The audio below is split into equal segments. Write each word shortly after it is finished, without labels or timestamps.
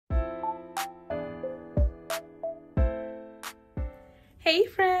Hey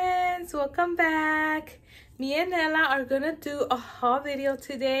friends, welcome back. Me and Nella are gonna do a haul video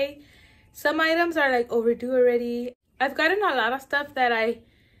today. Some items are like overdue already. I've gotten a lot of stuff that I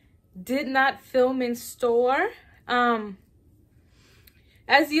did not film in store. As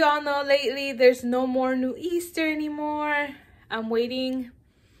you all know, lately there's no more New Easter anymore. I'm waiting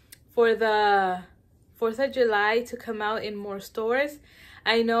for the 4th of July to come out in more stores.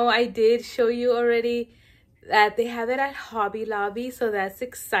 I know I did show you already that they have it at Hobby Lobby, so that's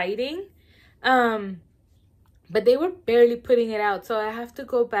exciting. But they were barely putting it out, so I have to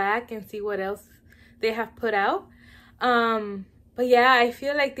go back and see what else they have put out. But yeah, I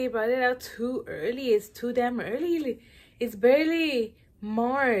feel like they brought it out too early. It's too damn early. It's barely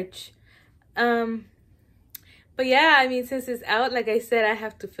March. But yeah, I mean, since it's out, like I said, I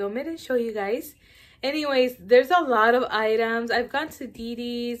have to film it and show you guys. Anyways, there's a lot of items. I've gone to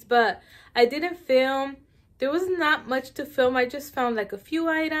DD's, but I didn't film. There was not much to film. I just found like a few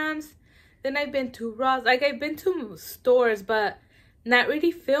items. Then I've been to Ross. Like, I've been to stores, but not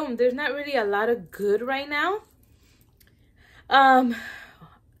really filmed. There's not really a lot of good right now.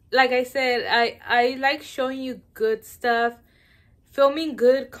 Like I said, I like showing you good stuff, filming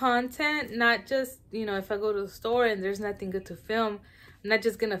good content, not just, you know, if I go to the store and there's nothing good to film, I'm not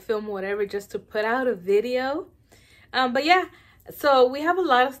just gonna film whatever just to put out a video. But yeah, so we have a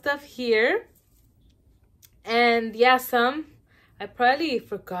lot of stuff here. And yeah, some I probably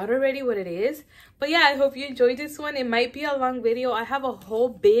forgot already what it is. But yeah, I hope you enjoyed this one. It might be a long video. I have a whole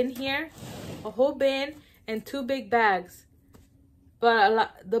bin here, a whole bin and 2 big bags.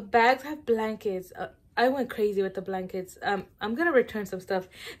 But the bags have blankets. I went crazy with the blankets. I'm gonna return some stuff.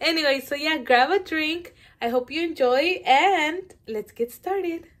 Anyway, so yeah, grab a drink. I hope you enjoy and let's get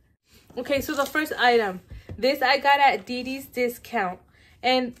started. Okay, so the first item. This I got at DD's discount.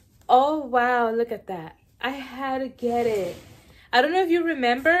 And oh wow, look at that. I had to get it. I don't know if you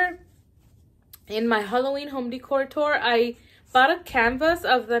remember, in my Halloween home decor tour, I bought a canvas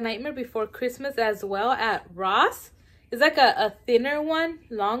of The Nightmare Before Christmas as well at Ross. It's like a thinner one,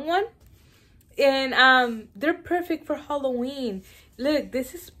 long one. And they're perfect for Halloween. Look,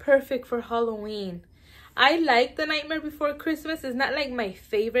 this is perfect for Halloween. I like The Nightmare Before Christmas. It's not like my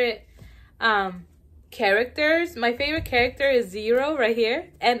favorite characters. My favorite character is Zero right here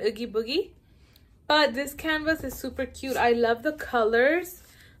and Oogie Boogie. But this canvas is super cute. I love the colors,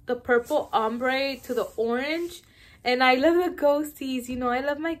 the purple ombre to the orange. And I love the ghosties. You know, I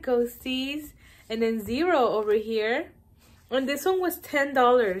love my ghosties. And then Zero over here. And this one was $10.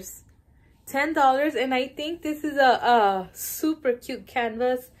 $10. And I think this is a super cute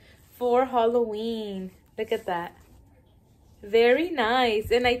canvas for Halloween. Look at that. Very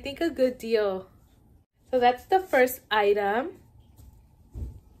nice. And I think a good deal. So that's the first item.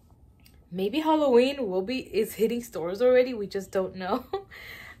 Maybe Halloween is hitting stores already. We just don't know.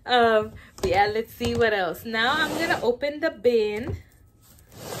 But yeah, let's see what else. Now I'm gonna open the bin.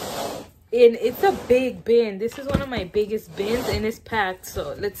 And it's a big bin. This is one of my biggest bins and it's packed.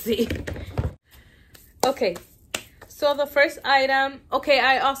 So let's see. Okay. So the first item. Okay,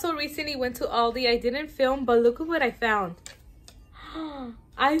 I also recently went to Aldi. I didn't film, but look at what I found.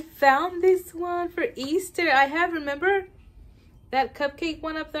 I found this one for Easter. Remember that cupcake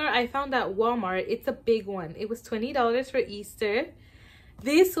one up there? I found at Walmart. It's a big one. It was $20 for Easter.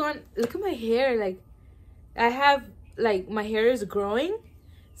 This one, look at my hair. Like, I have, like, my hair is growing.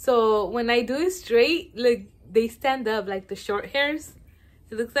 So when I do it straight, like, they stand up like the short hairs.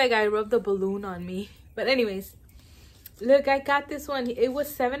 It looks like I rubbed a balloon on me. But anyways, look, I got this one. It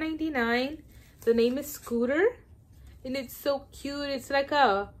was $7.99. The name is Scooter. And it's so cute. It's like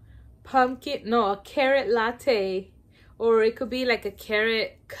a carrot latte. Or it could be like a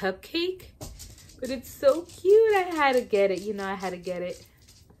carrot cupcake. But it's so cute. I had to get it. You know, I had to get it.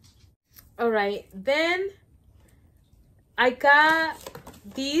 Alright. Then I got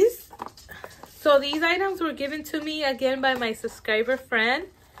these. So these items were given to me again by my subscriber friend.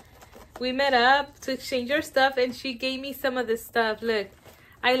 We met up to exchange our stuff. And she gave me some of this stuff. Look.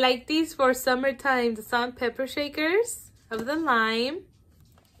 I like these for summertime. The salt and pepper shakers of the lime.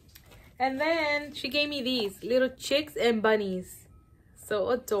 And then she gave me these little chicks and bunnies. So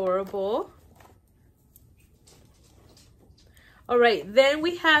adorable. All right, then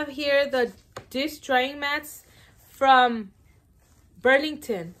we have here the dish drying mats from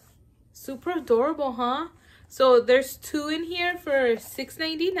Burlington. Super adorable, huh? So there's 2 in here for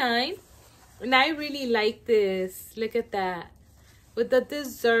 $6.99. And I really like this. Look at that. With the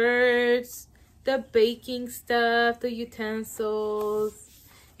desserts, the baking stuff, the utensils.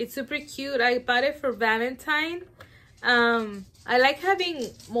 It's super cute. I bought it for Valentine. I like having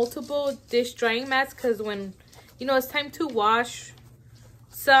multiple dish drying mats because when, you know, it's time to wash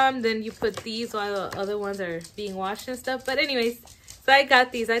some, then you put these while the other ones are being washed and stuff. But anyways, so I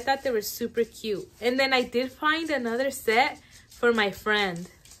got these. I thought they were super cute. And then I did find another set for my friend.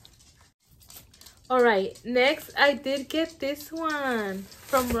 All right, next I did get this one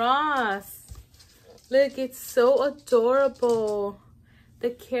from Ross. Look, it's so adorable.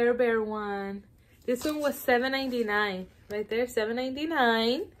 The Care Bear one. This one was $7.99. Right there,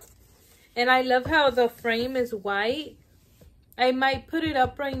 $7.99. And I love how the frame is white. I might put it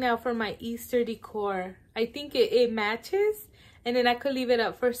up right now for my Easter decor. I think it matches. And then I could leave it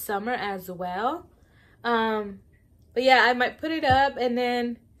up for summer as well. But yeah, I might put it up. And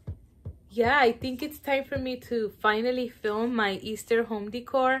then, yeah, I think it's time for me to finally film my Easter home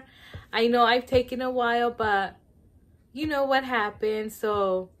decor. I know I've taken a while, but you know what happened.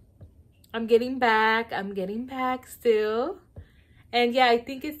 So I'm getting back. I'm getting back still. And yeah, I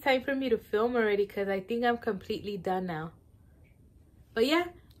think it's time for me to film already because I think I'm completely done now. But yeah,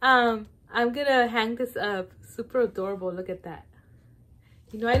 I'm gonna hang this up. Super adorable. Look at that.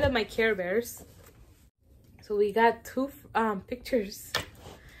 You know I love my Care Bears. So we got two pictures.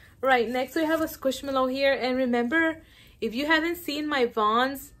 Right, next we have a Squishmallow here. And remember, if you haven't seen my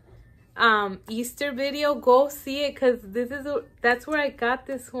Vaughn's Easter video, go see it because that's where I got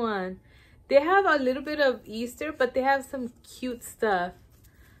this one. They have a little bit of Easter, but they have some cute stuff.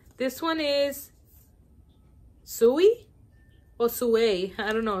 This one is Suey or Suey.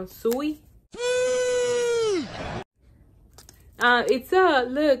 I don't know. Suey. It's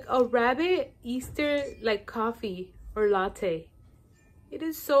a rabbit Easter like coffee or latte. It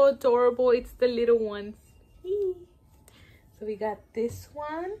is so adorable. It's the little ones. So we got this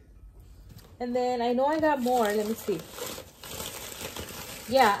one. And then I know I got more. Let me see.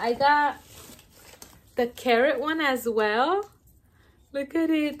 Yeah, I got the carrot one as well. Look at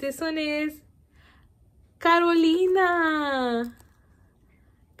it. This one is Carolina.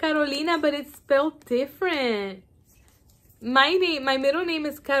 Carolina, but it's spelled different. My middle name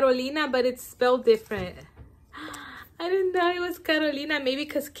is Carolina, but it's spelled different. I didn't know it was Carolina. Maybe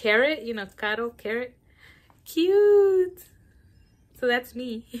because carrot, you know, carrot. Cute. So that's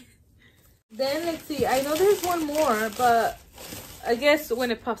me. Then let's see. I know there's one more, but I guess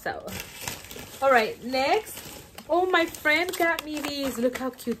when it pops out. All right, next. Oh, my friend got me these. Look how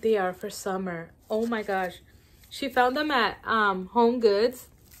cute they are for summer. Oh my gosh. She found them at Home Goods.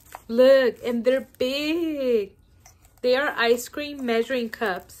 Look, and they're big. They are ice cream measuring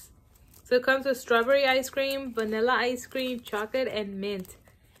cups. So it comes with strawberry ice cream, vanilla ice cream, chocolate, and mint.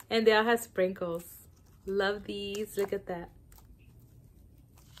 And they all have sprinkles. Love these. Look at that.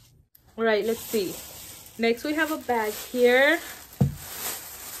 All right, let's see. Next, we have a bag here.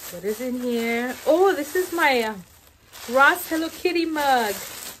 What is in here? Oh, this is my Ross Hello Kitty mug.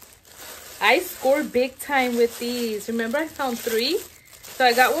 I scored big time with these. Remember, I found 3? So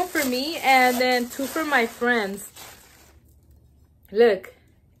I got one for me and then 2 for my friends. Look,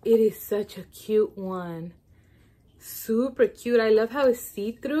 it is such a cute one. Super cute. I love how it's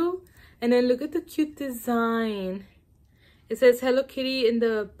see-through. And then look at the cute design. It says Hello Kitty in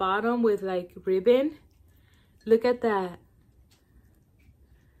the bottom with like ribbon. Look at that.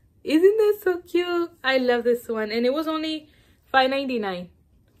 Isn't that so cute? I love this one. And it was only $5.99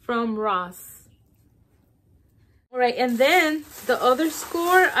 from Ross. All right, and then the other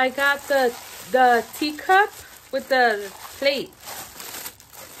score, I got the teacup with the plate.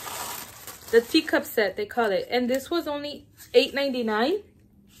 The teacup set, they call it. And this was only $8.99.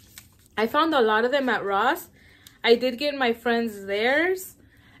 I found a lot of them at Ross. I did get my friends theirs.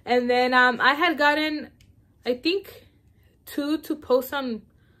 And then I had gotten, I think, 2 to post on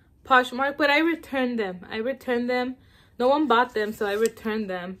Poshmark, but I returned them. No one bought them, so I returned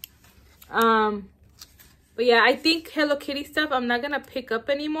them. But yeah, I think Hello Kitty stuff I'm not gonna pick up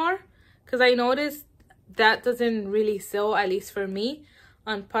anymore because I noticed that doesn't really sell, at least for me,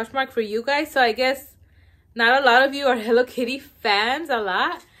 on Poshmark for you guys. So I guess not a lot of you are Hello Kitty fans. A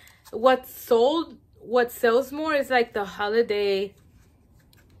lot. What sells more is like the holiday,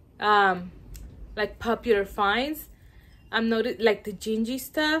 like popular finds. I'm noticed like the Gingy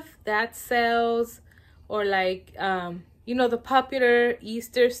stuff that sells, or like you know, the popular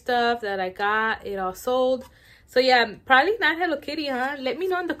Easter stuff that I got, it all sold. So yeah, probably not Hello Kitty, huh? Let me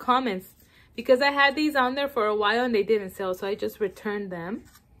know in the comments because I had these on there for a while and they didn't sell, so I just returned them.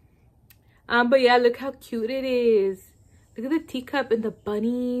 But yeah, look how cute it is. Look at the teacup and the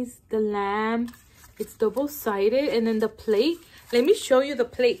bunnies, the lamb. It's double-sided, and then the plate. Let me show you the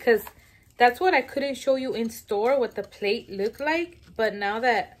plate because that's what I couldn't show you in store, what the plate looked like. But now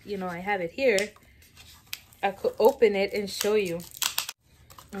that, you know, I have it here, I could open it and show you.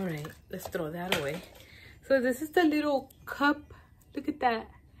 All right, let's throw that away. So this is the little cup Look at that.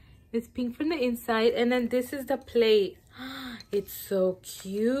 It's pink from the inside. And then this is the plate. It's so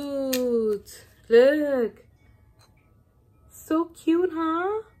cute. Look. So cute,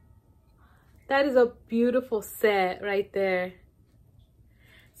 huh? That is a beautiful set right there.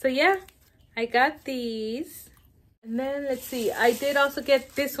 So yeah, I got these. And then let's see. I did also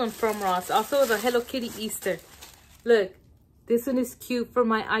get this one from Ross. Also the Hello Kitty Easter. Look. This one is cute for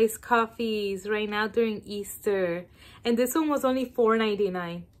my iced coffees right now during Easter. And this one was only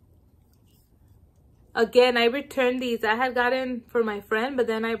 $4.99. Again, I returned these. I had gotten for my friend, but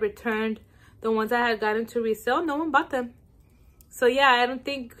then I returned the ones I had gotten to resell. No one bought them. So yeah, I don't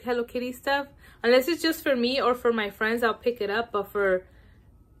think Hello Kitty stuff, unless it's just for me or for my friends, I'll pick it up. But for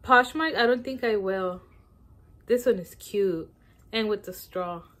Poshmark, I don't think I will. This one is cute. And with the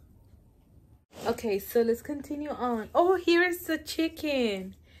straw. Okay, so let's continue on. Oh, here's the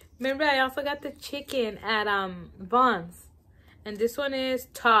chicken. Remember, I also got the chicken at Vons. And this one is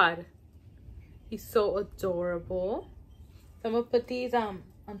Todd. He's so adorable. So I'm gonna put these on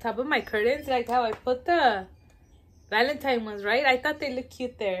top of my curtains, like how I put the Valentine ones, right? I thought they looked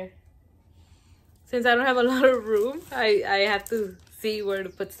cute there. Since I don't have a lot of room, I have to see where to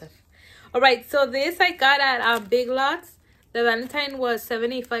put stuff. All right, so this I got at Big Lots. The Valentine was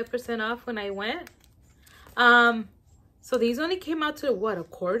 75% off when I went. So these only came out to what, a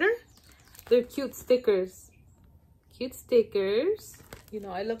quarter? They're cute stickers. Cute stickers. You know,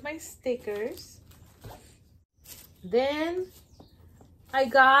 I love my stickers. Then I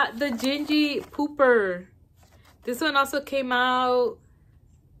got the Gingy Pooper. This one also came out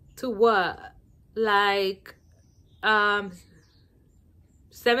to what? Like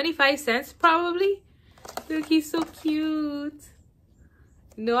 75 cents probably. Look, he's so cute.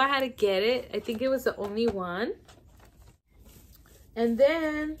 You know I had to get it. I think it was the only one. And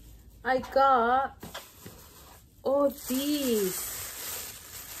then I got all these.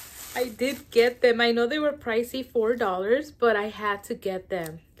 I did get them. I know they were pricey, $4, but I had to get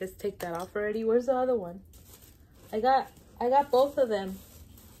them. Let's take that off already. Where's the other one? I got both of them.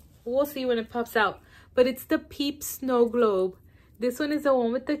 We'll see when it pops out. But it's the Peep Snow Globe. This one is the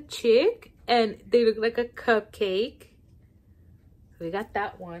one with the chick. And they look like a cupcake. So we got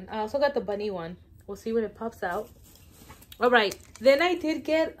that one. I also got the bunny one. We'll see when it pops out. All right. Then I did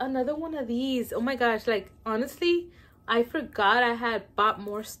get another one of these. Oh my gosh. Like, honestly, I forgot I had bought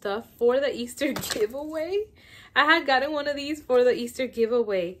more stuff for the Easter giveaway. I had gotten one of these for the Easter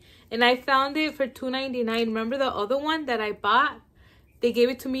giveaway. And I found it for $2.99. Remember the other one that I bought? They gave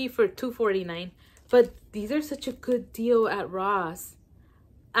it to me for $2.49. But these are such a good deal at Ross.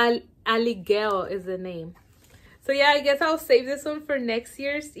 Aligel is the name. So yeah, I guess I'll save this one for next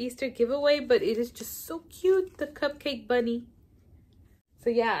year's Easter giveaway, but it is just so cute, the cupcake bunny. So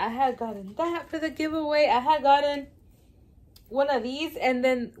yeah, I had gotten that for the giveaway. I had gotten one of these and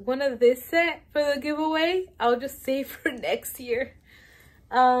then one of this set for the giveaway. I'll just save for next year.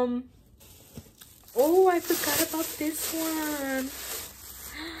 Oh, I forgot about this one.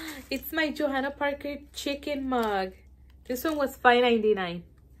 It's my Johanna Parker chicken mug. This one was $5.99.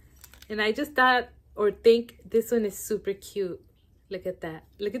 And I just thought or think this one is super cute. Look at that.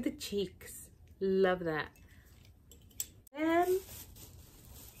 Look at the cheeks. Love that. And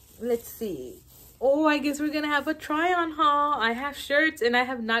let's see. Oh, I guess we're going to have a try on haul. I have shirts and I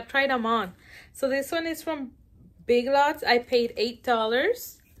have not tried them on. So this one is from Big Lots. I paid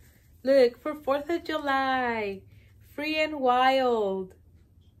 $8. Look, for 4th of July. Free and Wild.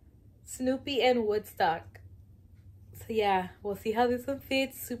 Snoopy and Woodstock. So yeah, we'll see how this one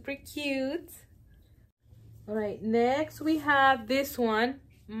fits. Super cute. All right, next we have this one.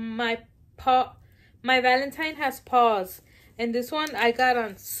 My Valentine has paws. And this one I got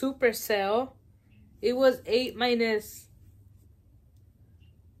on super sale. It was 8 minus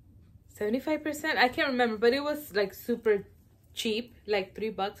 75%. I can't remember, but it was like super cheap, like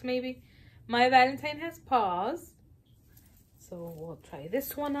 $3 maybe. My Valentine has paws. So we'll try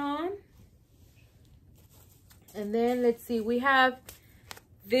this one on. And then let's see, we have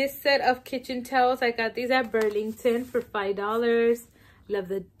this set of kitchen towels. I got these at Burlington for $5. Love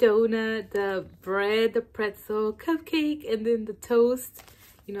the donut, the bread, the pretzel, cupcake, and then the toast.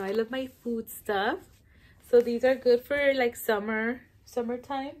 You know, I love my food stuff. So these are good for like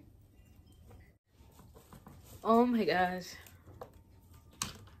summertime. Oh my gosh.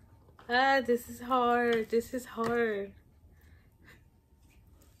 This is hard. This is hard.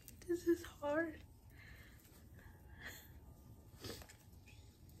 This is hard.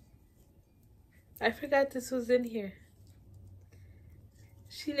 I forgot this was in here.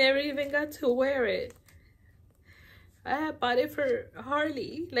 She never even got to wear it. I had bought it for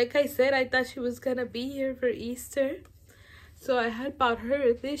Harley. Like I said, I thought she was gonna be here for Easter. So I had bought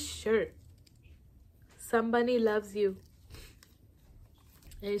her this shirt, Somebody Loves You.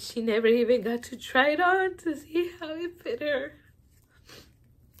 And she never even got to try it on to see how it fit her.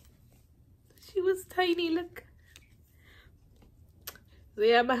 She was tiny, look. So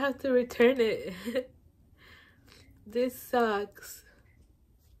yeah, I'm gonna have to return it. This sucks.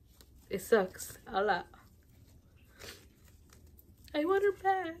 It sucks a lot. I want her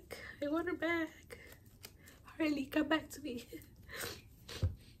back. I want her back. Harley, come back to me.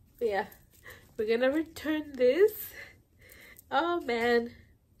 But yeah, we're gonna return this. Oh man.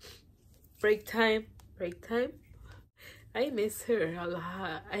 Break time. Break time. I miss her a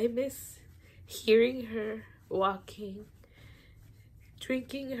lot. I miss hearing her walking,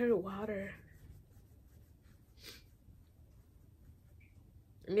 drinking her water.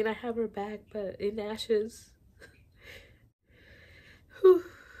 I mean, I have her back, but in ashes. Whew.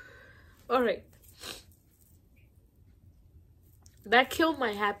 All right. That killed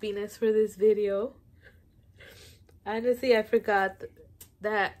my happiness for this video. Honestly, I forgot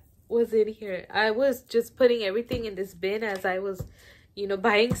that was in here. I was just putting everything in this bin as I was, you know,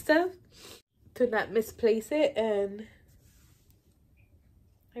 buying stuff to not misplace it, and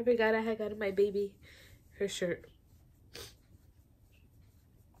I forgot I had gotten my baby her shirt.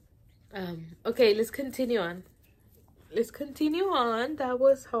 Okay, let's continue on. Let's continue on. That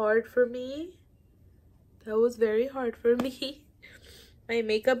was hard for me. That was very hard for me. My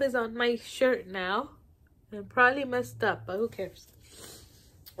makeup is on my shirt now. I'm probably messed up, but who cares?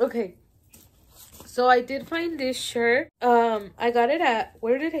 Okay. So I did find this shirt. I got it at,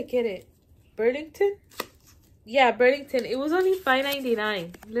 where did I get it? Burlington? Yeah, Burlington. It was only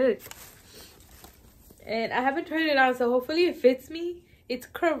 $5.99. Look. And I haven't tried it on, so hopefully it fits me. It's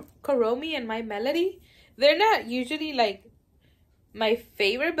Kuromi and My Melody. They're not usually like my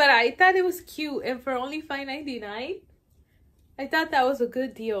favorite, but I thought it was cute. And for only $5.99, I thought that was a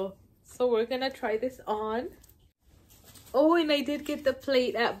good deal. So we're gonna try this on. Oh, and I did get the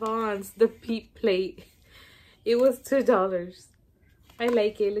plate at Vons, the peep plate. It was $2. I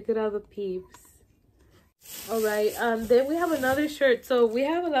like it. Look at all the peeps. All right. Then we have another shirt. So we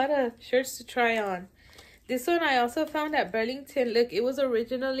have a lot of shirts to try on. This one I also found at Burlington. Look, it was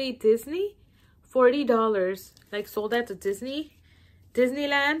originally Disney, $40, like sold at the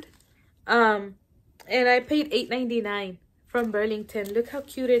Disneyland. And I paid $8.99 from Burlington. Look how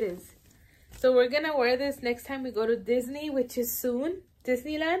cute it is. So we're gonna wear this next time we go to Disney, which is soon,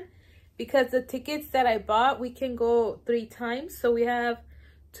 Disneyland, because the tickets that I bought, we can go 3 times. So we have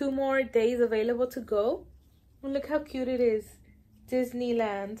 2 more days available to go. And look how cute it is,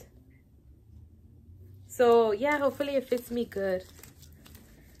 Disneyland. So yeah, hopefully it fits me good.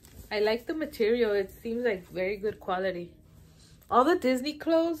 I like the material. It seems like very good quality. All the Disney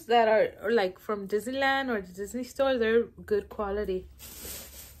clothes that are like from Disneyland or the Disney store, they're good quality.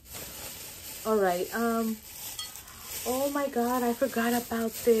 All right. Oh my God, I forgot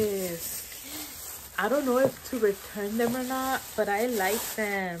about this. I don't know if to return them or not, but I like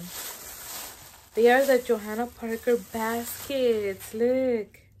them. They are the Johanna Parker baskets.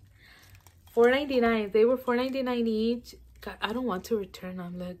 Look. $4.99. They were $4.99 each. God, I don't want to return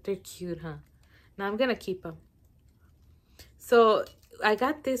them. Look, they're cute, huh? Now I'm gonna keep them. So I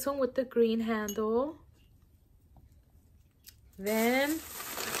got this one with the green handle. Then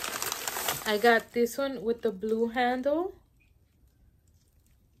I got this one with the blue handle.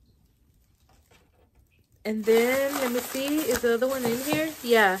 And then let me see, is the other one in here?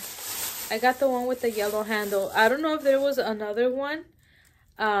 Yeah, I got the one with the yellow handle. I don't know if there was another one.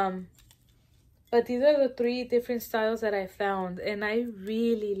 But these are the 3 different styles that I found, and I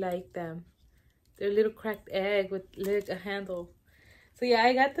really like them. They're a little cracked egg with like a handle. So yeah,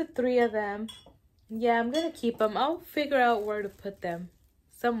 I got the 3 of them. Yeah, I'm gonna keep them. I'll figure out where to put them.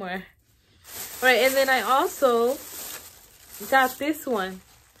 Somewhere. All right, and then I also got this one.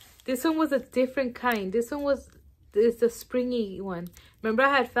 This one was a different kind. This one was the springy one. Remember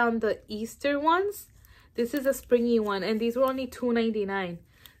I had found the Easter ones? This is a springy one, and these were only $2.99.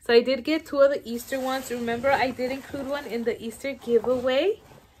 So I did get 2 of the Easter ones. Remember, I did include one in the Easter giveaway.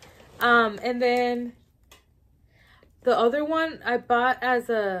 And then the other one I bought as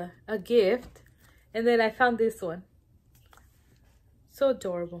a gift. And then I found this one. So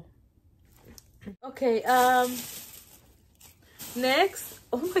adorable. Okay, next.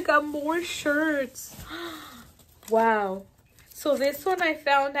 Oh my God, more shirts. Wow. So this one I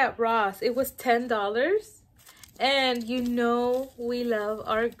found at Ross. It was $10. And you know we love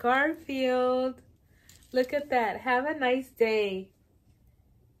our Garfield. Look at that. Have a nice day.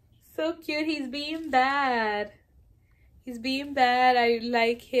 So cute. He's being bad. He's being bad. I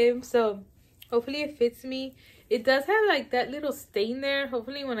like him. So hopefully it fits me. It does have like that little stain there.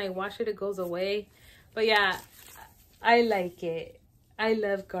 Hopefully when I wash it, it goes away. But yeah, I like it. I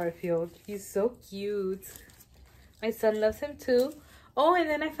love Garfield. He's so cute. My son loves him too. Oh, and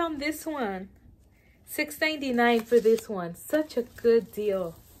then I found this one. $6.99 for this one. Such a good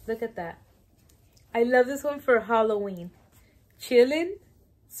deal. Look at that. I love this one for Halloween. Chillin',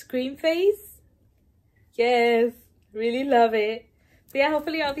 Scream Face. Yes, really love it. But yeah,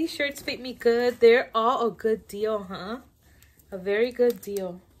 hopefully all these shirts fit me good. They're all a good deal, huh? A very good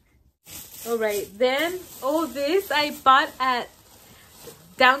deal. All right, then, oh, this I bought at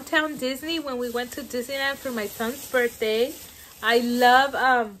Downtown Disney when we went to Disneyland for my son's birthday. I love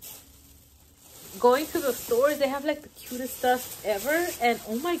going to the stores. They have like the cutest stuff ever. And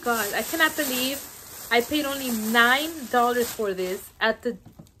oh my god, I cannot believe I paid only $9 for this at the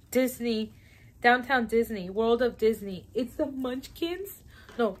Disney, Downtown Disney, World of Disney. It's the Munchkins.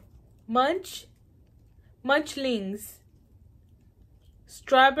 No, Munchlings.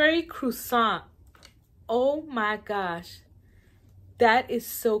 Strawberry croissant. Oh my gosh. That is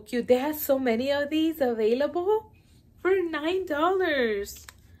so cute. They have so many of these available for $9.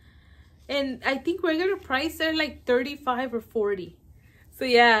 And I think regular price they're like $35 or $40. So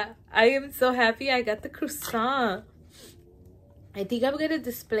yeah, I am so happy I got the croissant. I think I'm gonna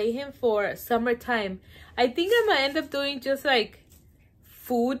display him for summertime. I think I'm gonna end up doing just like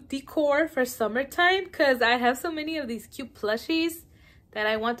food decor for summertime because I have so many of these cute plushies that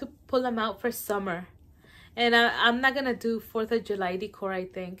I want to pull them out for summer. And I'm not gonna do 4th of July decor, I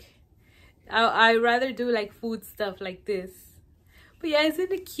think. I'd rather do like food stuff like this. But yeah,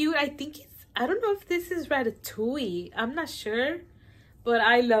 isn't it cute? I think it's, I don't know if this is Ratatouille. I'm not sure. But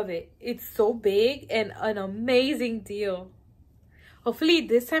I love it. It's so big and an amazing deal. Hopefully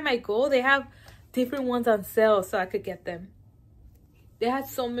this time I go, they have different ones on sale so I could get them. They had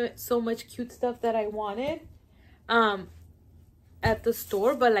so much cute stuff that I wanted at the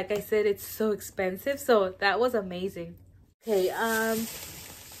store, but like I said, it's so expensive, so that was amazing. Okay,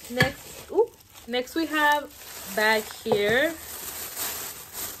 next we have bag here,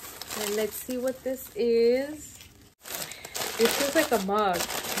 and let's see what this is. This feels like a mug.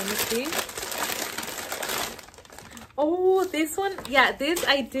 Let me see. Oh, this one, yeah, this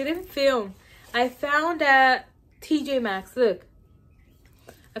I didn't film. I found at TJ Maxx. Look,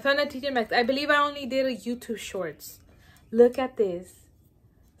 I found at TJ Maxx. I believe I only did a YouTube shorts. Look at this.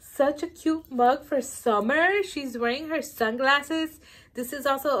 Such a cute mug for summer. She's wearing her sunglasses. This is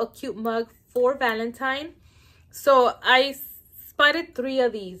also a cute mug for Valentine. So I spotted 3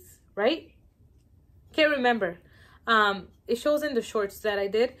 of these, right? Can't remember. It shows in the shorts that I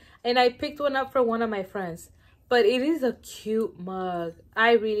did. And I picked one up for one of my friends. But it is a cute mug.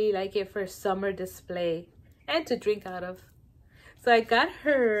 I really like it for summer display and to drink out of. So I got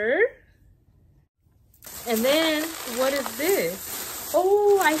her. And then, what is this?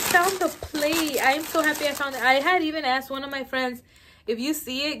 Oh, I found the plate. I'm so happy I found it. I had even asked one of my friends, if you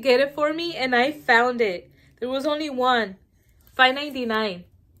see it, get it for me. And I found it. There was only one. $5.99.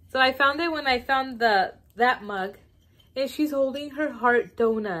 So I found it when I found that mug. And she's holding her heart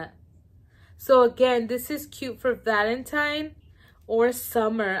donut. So again, this is cute for Valentine or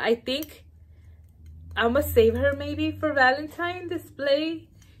summer. I think I'm going to save her maybe for Valentine display.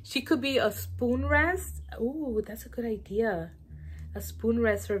 She could be a spoon rest. Oh, that's a good idea. A spoon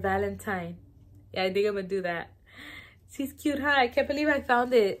rest for Valentine. Yeah, I think I'm going to do that. She's cute, huh? I can't believe I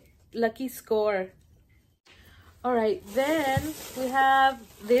found it. Lucky score. All right, then we have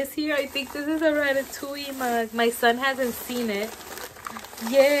this here. I think this is a Ratatouille mug. My son hasn't seen it.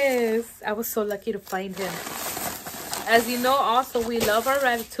 Yes, I was so lucky to find him. As you know, also, we love our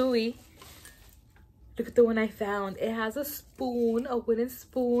Ratatouille. Look at the one I found. It has a spoon, a wooden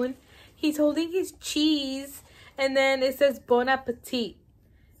spoon. He's holding his cheese. And then it says Bon Appetit.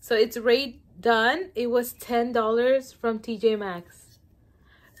 So it's already done. It was $10 from TJ Maxx.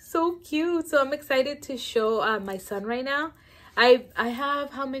 So cute. So I'm excited to show my son right now. I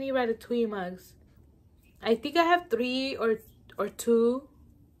have how many Ratatouille mugs? I think I have 3 or 2.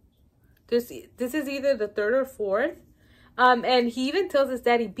 This is either the 3rd or 4th. And he even tells his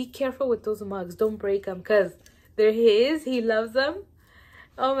daddy, be careful with those mugs. Don't break them because they're his. He loves them.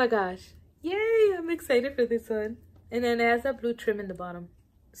 Oh my gosh. Yay. I'm excited for this one. And then it has a blue trim in the bottom.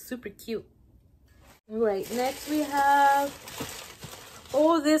 Super cute. All right. Next we have...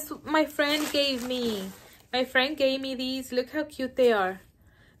 Oh, this my friend gave me. My friend gave me these. Look how cute they are.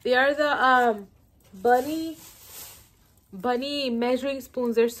 They are the bunny measuring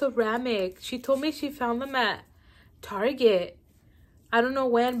spoons. They're ceramic. She told me she found them at Target. I don't know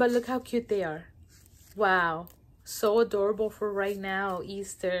when, but look how cute they are. Wow. So adorable for right now,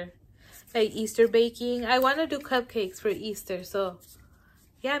 Easter. like Easter baking. I want to do cupcakes for Easter, so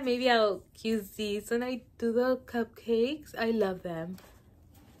yeah, maybe I'll use these when I do the cupcakes. I love them.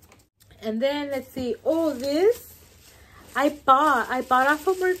 And then let's see. Oh, this I bought off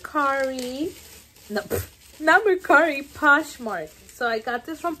of Mercari. No, not Mercari, Poshmark. So I got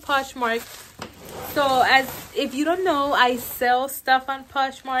this from Poshmark. So as if you don't know, I sell stuff on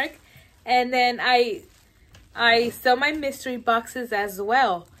Poshmark, and then I sell my mystery boxes as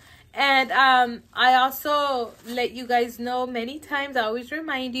well. And I also let you guys know many times, I always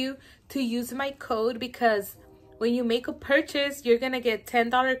remind you to use my code, because when you make a purchase, you're going to get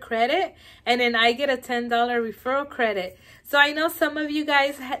 $10 credit, and then I get a $10 referral credit. So I know some of you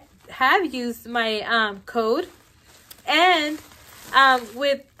guys have used my code, and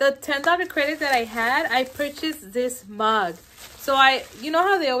with the $10 credit that I had, I purchased this mug. So you know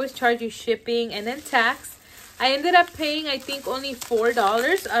how they always charge you shipping and then tax? I ended up paying, I think, only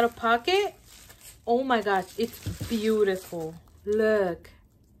 $4 out of pocket. Oh my gosh, it's beautiful. Look.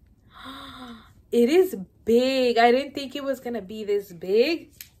 It is big. I didn't think it was going to be this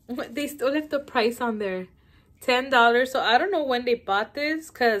big. They still left the price on there. $10. So I don't know when they bought this,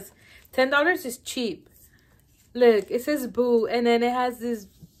 because $10 is cheap. Look, it says Boo, and then it has this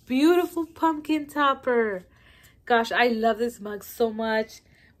beautiful pumpkin topper. Gosh, I love this mug so much.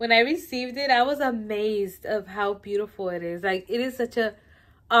 When I received it, I was amazed of how beautiful it is. Like, it is such a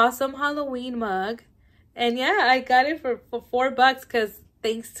awesome Halloween mug. And yeah, I got it for $4 because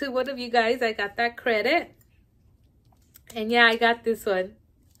thanks to one of you guys, I got that credit. And yeah, I got this one.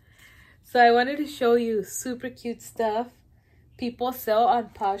 So I wanted to show you super cute stuff people sell on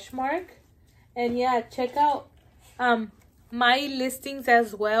Poshmark. And yeah, check out my listings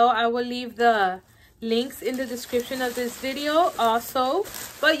as well. I will leave the links in the description of this video also,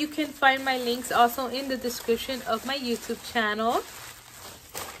 but you can find my links also in the description of my YouTube channel.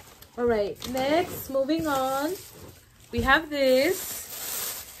 All right, next, moving on, we have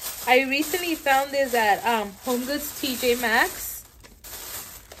this. I recently found this at Home Goods TJ Maxx,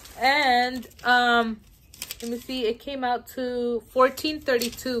 and let me see, it came out to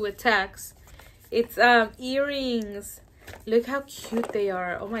 $14.32 with tax. It's earrings. Look how cute they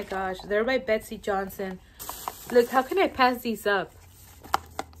are. Oh my gosh, they're by Betsey Johnson. Look, how can I pass these up?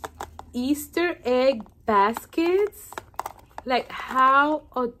 Easter egg baskets. Like, how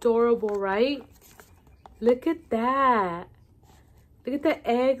adorable, right? Look at that. Look at the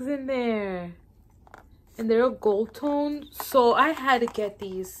eggs in there. And they're a gold tone. So I had to get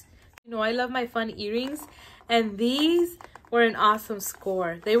these. You know, I love my fun earrings. And these were an awesome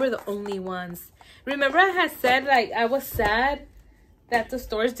score. They were the only ones. Remember I had said, like, I was sad that the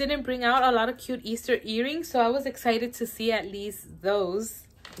stores didn't bring out a lot of cute Easter earrings. So I was excited to see at least those.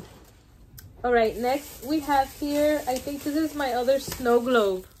 All right, next we have here, I think this is my other snow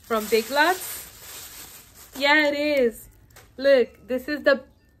globe from Big Lots. Yeah, it is. Look, this is the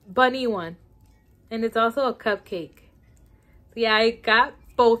bunny one. And it's also a cupcake. So yeah, I got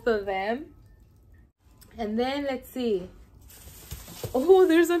both of them. And then let's see. Oh,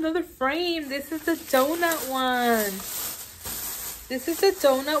 there's another frame. This is the donut one. This is the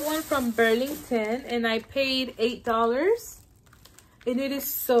donut one from Burlington, and I paid $8. And it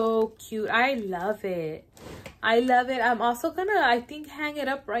is so cute. I love it. I love it. I'm also gonna, I think, hang it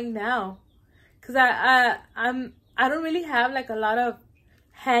up right now, cause I don't really have like a lot of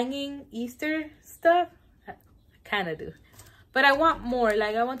hanging Easter stuff. I kind of do, but I want more.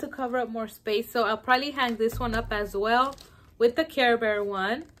 Like, I want to cover up more space, so I'll probably hang this one up as well with the Care Bear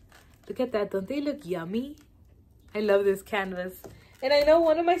one. Look at that. Don't they look yummy? I love this canvas. And I know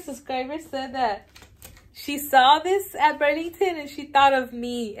one of my subscribers said that she saw this at Burlington and she thought of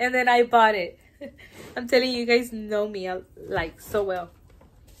me, and then I bought it. I'm telling you, you guys know me like so well.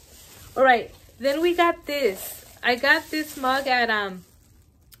 All right, then we got this. I got this mug at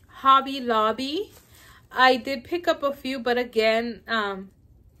Hobby Lobby. I did pick up a few, but again,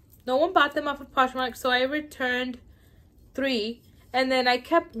 no one bought them off of Poshmark, so I returned 3, and then I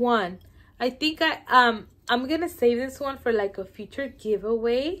kept 1. I think I'm gonna save this one for like a future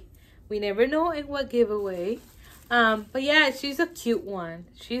giveaway. We never know in what giveaway. But yeah, she's a cute one.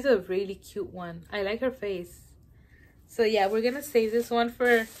 She's a really cute one. I like her face. So yeah, we're gonna save this one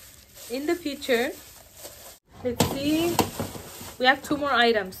for in the future. Let's see. We have 2 more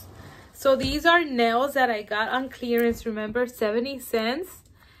items. So these are nails that I got on clearance. Remember, 70 cents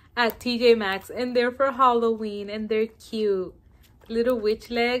at TJ Maxx, and they're for Halloween, and they're cute. Little witch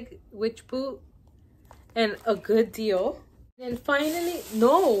leg, witch boot, and a good deal. And finally,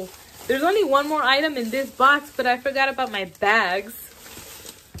 no, there's only 1 more item in this box, but I forgot about my bags.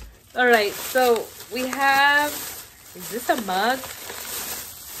 All right, so we have, is this a mug?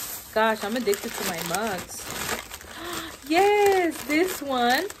 Gosh, I'm addicted to my mugs. Yes, this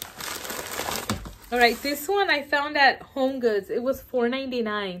one. All right, this one I found at Home Goods. It was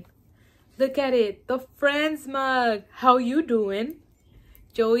 $4.99. Look at it, the Friends mug. How you doing?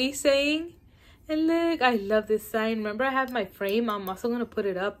 Joey saying. And look, I love this sign. Remember, I have my frame. I'm also gonna put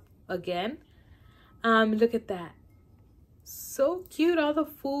it up again. Look at that. So cute. All the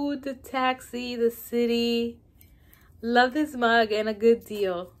food, the taxi, the city. Love this mug and a good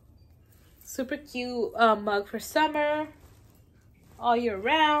deal. Super cute mug for summer, all year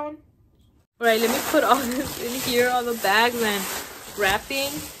round. All right, let me put all this in here, all the bags and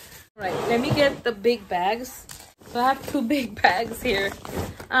wrapping. All right, let me get the big bags. So I have 2 big bags here.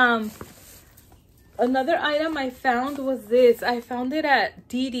 Another item I found was this. I found it at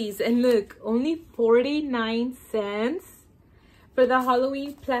DD's, and look, only 49 cents for the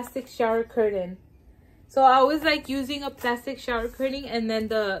Halloween plastic shower curtain. So I always like using a plastic shower curtain and then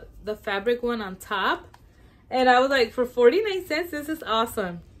the fabric one on top. And I was like, for 49 cents, this is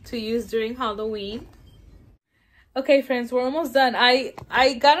awesome to use during Halloween. Okay, friends, we're almost done. I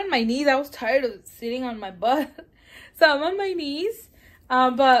got on my knees. I was tired of sitting on my butt. So I'm on my knees.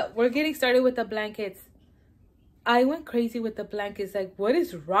 But we're getting started with the blankets. I went crazy with the blankets. Like, what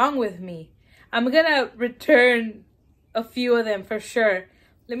is wrong with me? I'm going to return a few of them for sure.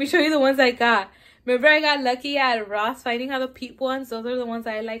 Let me show you the ones I got. Remember, I got lucky at Ross finding all the peep ones. Those are the ones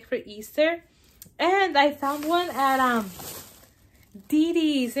I like for Easter. And I found one at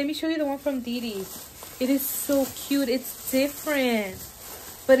DD's. Let me show you the one from DD's. It is so cute. It's different.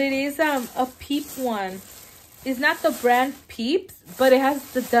 But it is a peep one. It's not the brand Peeps, but it has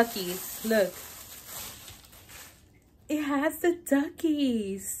the duckies. Look. It has the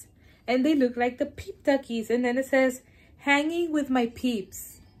duckies. And they look like the Peep duckies. And then it says, hanging with my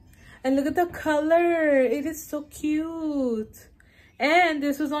peeps. And look at the color. It is so cute. And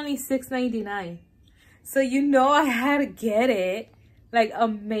this was only $6.99. So you know I had to get it. Like,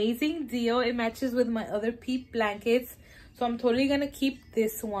 amazing deal. It matches with my other Peep blankets. So I'm totally going to keep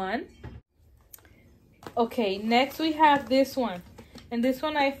this one. Okay, next we have this one. And this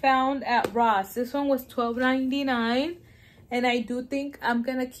one I found at Ross. This one was $12.99. And I do think I'm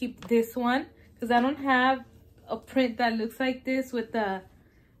going to keep this one. Because I don't have a print that looks like this with the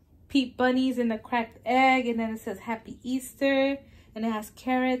Peep bunnies and the cracked egg, and then it says Happy Easter, and it has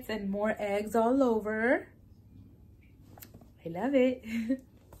carrots and more eggs all over. I love it.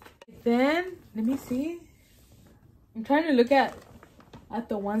 Then let me see. I'm trying to look at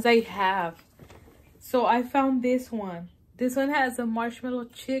the ones I have. So I found this one. This one has a marshmallow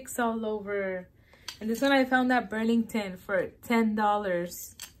chicks all over, and this one I found at Burlington for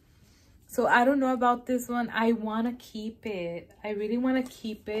 $10. So I don't know about this one. I want to keep it. I really want to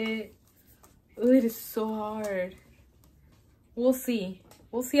keep it. Oh, it is so hard. We'll see.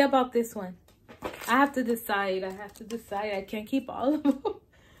 We'll see about this one. I have to decide. I can't keep all of them.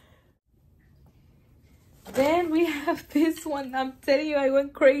 Then we have this one. I'm telling you, I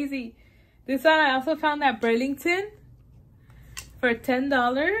went crazy. This one I also found at Burlington for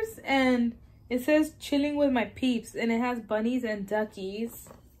 $10. And it says chilling with my peeps. And it has bunnies and duckies.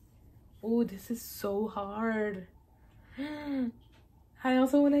 Oh, this is so hard. I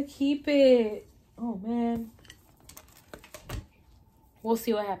also want to keep it. Oh, man. We'll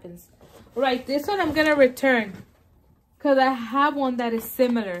see what happens. Right, this one I'm going to return. Because I have one that is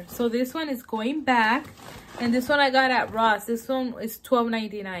similar. So this one is going back. And this one I got at Ross. This one is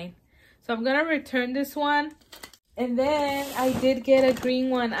 $12.99. So I'm going to return this one. And then I did get a green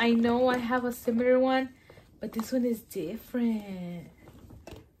one. I know I have a similar one. But this one is different.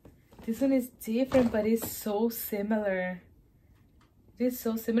 This one is different, but it's so similar. It is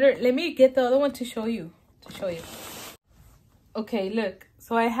so similar. Let me get the other one to show you. Okay, look.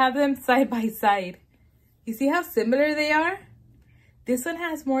 So I have them side by side. You see how similar they are? This one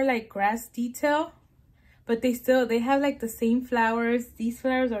has more like grass detail. But they have like the same flowers. These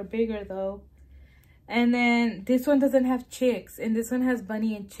flowers are bigger though. And then this one doesn't have chicks. And this one has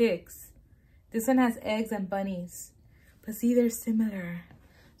bunny and chicks. This one has eggs and bunnies. But see, they're similar.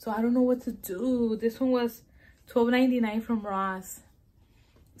 So I don't know what to do. This one was $12.99 from Ross.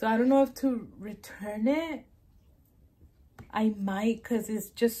 So I don't know if to return it. I might, because it's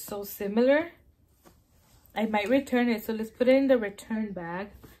just so similar. I might return it. So let's put it in the return bag.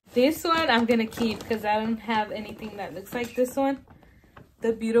 This one I'm going to keep because I don't have anything that looks like this one.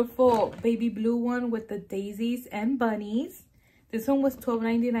 The beautiful baby blue one with the daisies and bunnies. This one was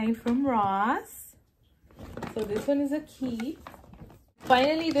 $12.99 from Ross. So this one is a keep.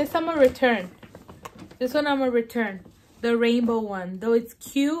 Finally, this I'm going to return. This one I'm going to return. The rainbow one. Though it's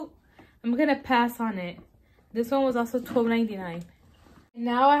cute, I'm going to pass on it. This one was also $12.99.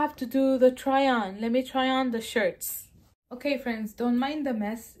 Now I have to do the try on. Let me try on the shirts. Okay, friends, don't mind the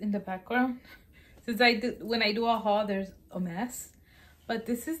mess in the background. Since when I do a haul, there's a mess. But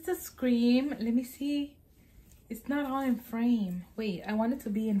this is the Scream. Let me see. It's not all in frame. Wait, I want it to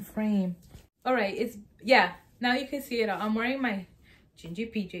be in frame. All right, yeah, now you can see it all. I'm wearing my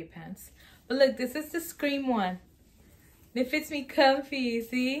Gingy PJ pants. But look, this is the Scream one. It fits me comfy,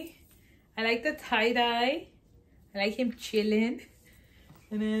 see? I like the tie-dye. I like him chilling.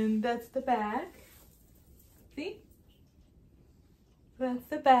 And then that's the back. See? That's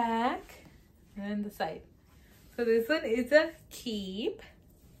the back. And then the side. So this one is a keep.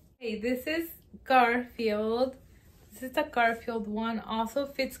 Okay, this is Garfield. This is the Garfield one. Also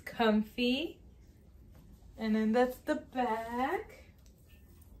fits comfy. And then that's the back.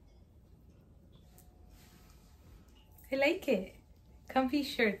 I like it. Comfy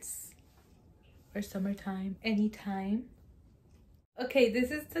shirts for summertime, anytime. Okay, this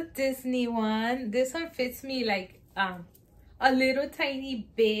is the Disney one. This one fits me like a little tiny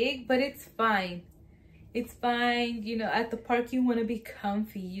big, but it's fine. It's fine. You know, at the park you want to be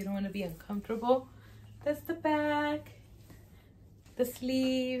comfy. You don't want to be uncomfortable. That's the back. The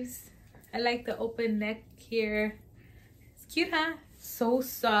sleeves. I like the open neck here. It's cute, huh? So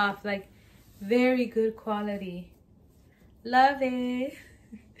soft, like very good quality. Love it.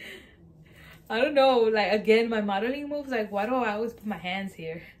 I don't know, like again, my modeling moves, like why do I always put my hands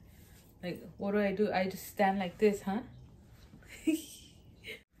here? Like what do? I just stand like this, huh?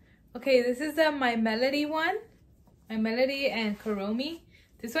 Okay, this is My Melody one. My Melody and Kuromi.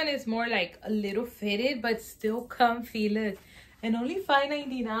 This one is more like a little fitted, but still comfy, look. And only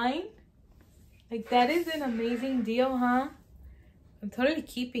 $5.99. Like that is an amazing deal, huh? I'm totally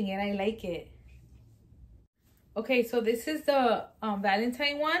keeping it, I like it. Okay, so this is the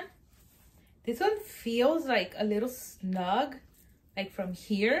Valentine one. This one feels like a little snug, like from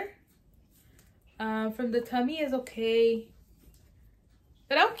here. From the tummy is okay,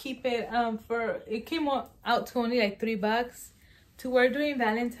 but I'll keep it. It came out to only like $3 to wear during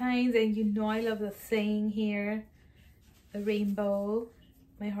Valentine's, and you know I love the saying here, the rainbow.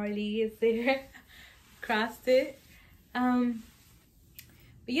 My Harley is there, crossed it. But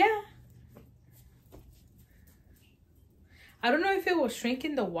yeah. I don't know if it will shrink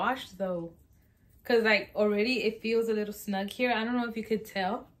in the wash though. Cause like already it feels a little snug here. I don't know if you could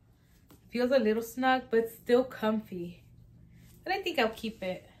tell. It feels a little snug, but still comfy. But I think I'll keep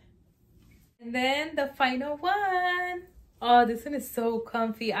it. And then the final one. Oh, this one is so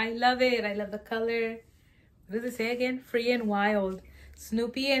comfy. I love it. I love the color. What does it say again? Free and Wild.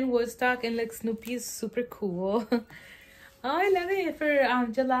 Snoopy and Woodstock. And look, Snoopy is super cool. Oh, I love it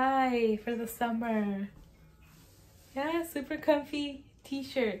for July, for the summer. Yeah, super comfy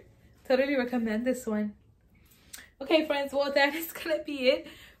t-shirt. Totally recommend this one. Okay, friends, well, that is gonna be it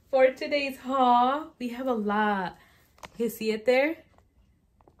for today's haul. We have a lot. You see it there?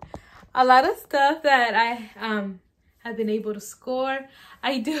 A lot of stuff that I have been able to score.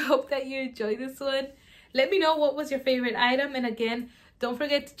 I do hope that you enjoyed this one. Let me know what was your favorite item. And again, don't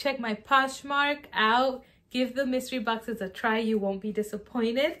forget to check my Poshmark out. Give the mystery boxes a try. You won't be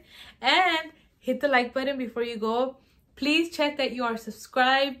disappointed. And hit the like button before you go. Please check that you are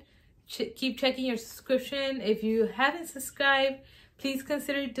subscribed. Keep checking your subscription. If you haven't subscribed, please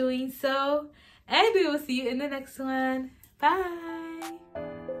consider doing so. And we will see you in the next one. Bye.